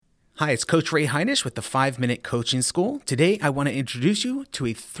Hi, it's Coach Ray Heinisch with the 5-Minute Coaching School. Today, I want to introduce you to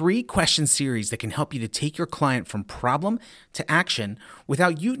a 3-question series that can help you to take your client from problem to action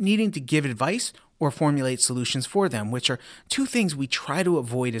without you needing to give advice or formulate solutions for them, which are two things we try to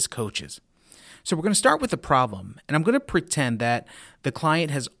avoid as coaches. So we're going to start with the problem, and I'm going to pretend that the client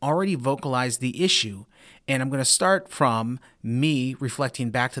has already vocalized the issue, and I'm going to start from me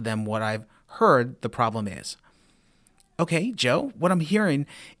reflecting back to them what I've heard the problem is. Okay, Joe, what I'm hearing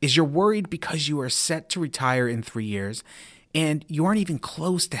is you're worried because you are set to retire in 3 years and you aren't even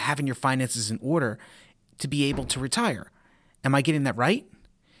close to having your finances in order to be able to retire. Am I getting that right?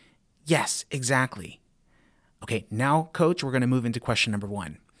 Yes, exactly. Okay, now, Coach, we're going to move into question number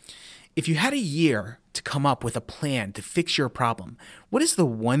 1. If you had a year to come up with a plan to fix your problem, what is the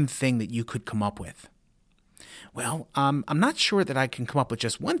one thing that you could come up with? Well, I'm not sure that I can come up with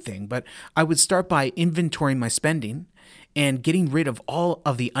just one thing, but I would start by inventorying my spending and getting rid of all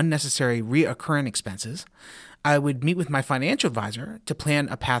of the unnecessary reoccurring expenses. I would meet with my financial advisor to plan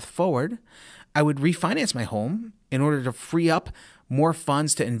a path forward. I would refinance my home in order to free up more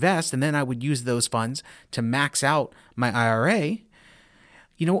funds to invest, and then I would use those funds to max out my IRA.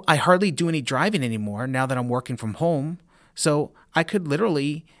 I hardly do any driving anymore now that I'm working from home, so I could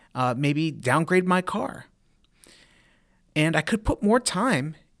literally maybe downgrade my car. And I could put more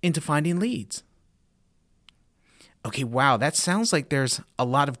time into finding leads. Okay, wow, that sounds like there's a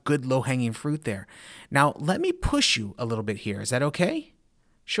lot of good low-hanging fruit there. Now, let me push you a little bit here. Is that okay?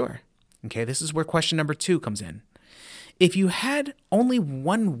 Sure. Okay, this is where question number 2 comes in. If you had only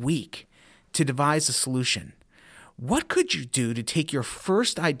 1 week to devise a solution, what could you do to take your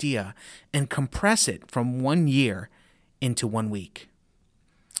first idea and compress it from 1 year into 1 week?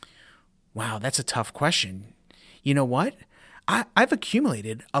 Wow, that's a tough question. You know what? I've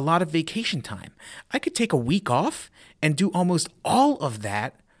accumulated a lot of vacation time. I could take a week off and do almost all of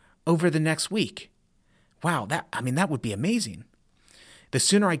that over the next week. Wow, that would be amazing. The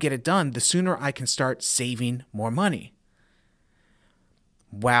sooner I get it done, the sooner I can start saving more money.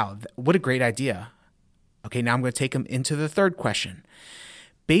 Wow, what a great idea. Okay, now I'm going to take them into the 3rd question.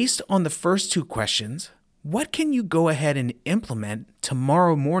 Based on the first 2 questions, what can you go ahead and implement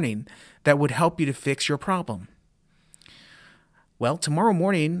tomorrow morning that would help you to fix your problem? Well, tomorrow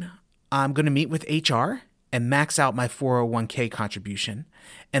morning, I'm going to meet with HR and max out my 401k contribution.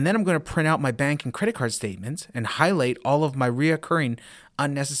 And then I'm going to print out my bank and credit card statements and highlight all of my reoccurring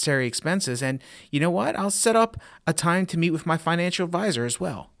unnecessary expenses. And you know what? I'll set up a time to meet with my financial advisor as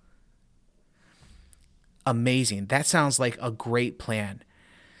well. Amazing. That sounds like a great plan.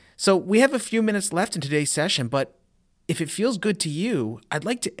 So we have a few minutes left in today's session, but if it feels good to you, I'd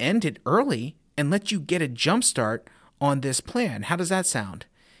like to end it early and let you get a jump start on this plan. How does that sound?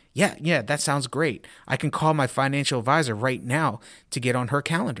 Yeah, that sounds great. I can call my financial advisor right now to get on her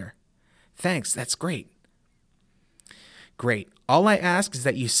calendar. Thanks, that's great. Great. All I ask is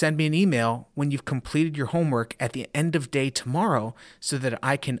that you send me an email when you've completed your homework at the end of day tomorrow so that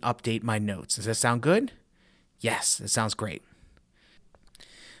I can update my notes. Does that sound good? Yes, that sounds great.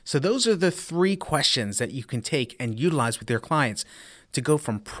 So those are the 3 questions that you can take and utilize with your clients to go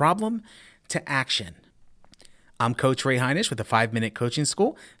from problem to action. I'm Coach Ray Heinisch with the 5-Minute Coaching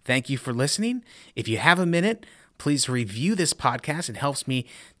School. Thank you for listening. If you have a minute, please review this podcast. It helps me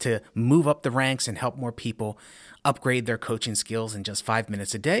to move up the ranks and help more people upgrade their coaching skills in just 5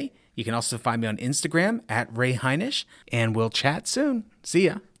 minutes a day. You can also find me on Instagram at Ray Heinisch, and we'll chat soon. See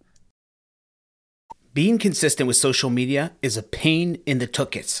ya. Being consistent with social media is a pain in the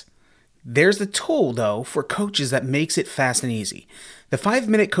tuchus. There's a tool, though, for coaches that makes it fast and easy. The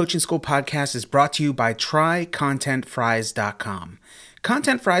 5-Minute Coaching School podcast is brought to you by TryContentFries.com.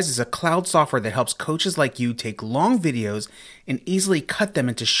 ContentFries is a cloud software that helps coaches like you take long videos and easily cut them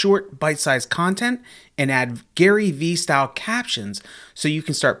into short, bite-sized content and add Gary Vee-style captions so you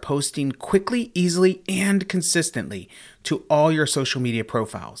can start posting quickly, easily, and consistently to all your social media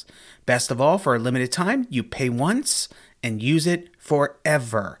profiles. Best of all, for a limited time, you pay once and use it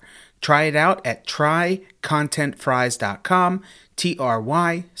forever. Try it out at TryContentFries.com,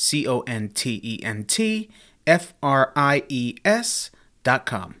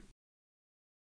 TryContentFries.com.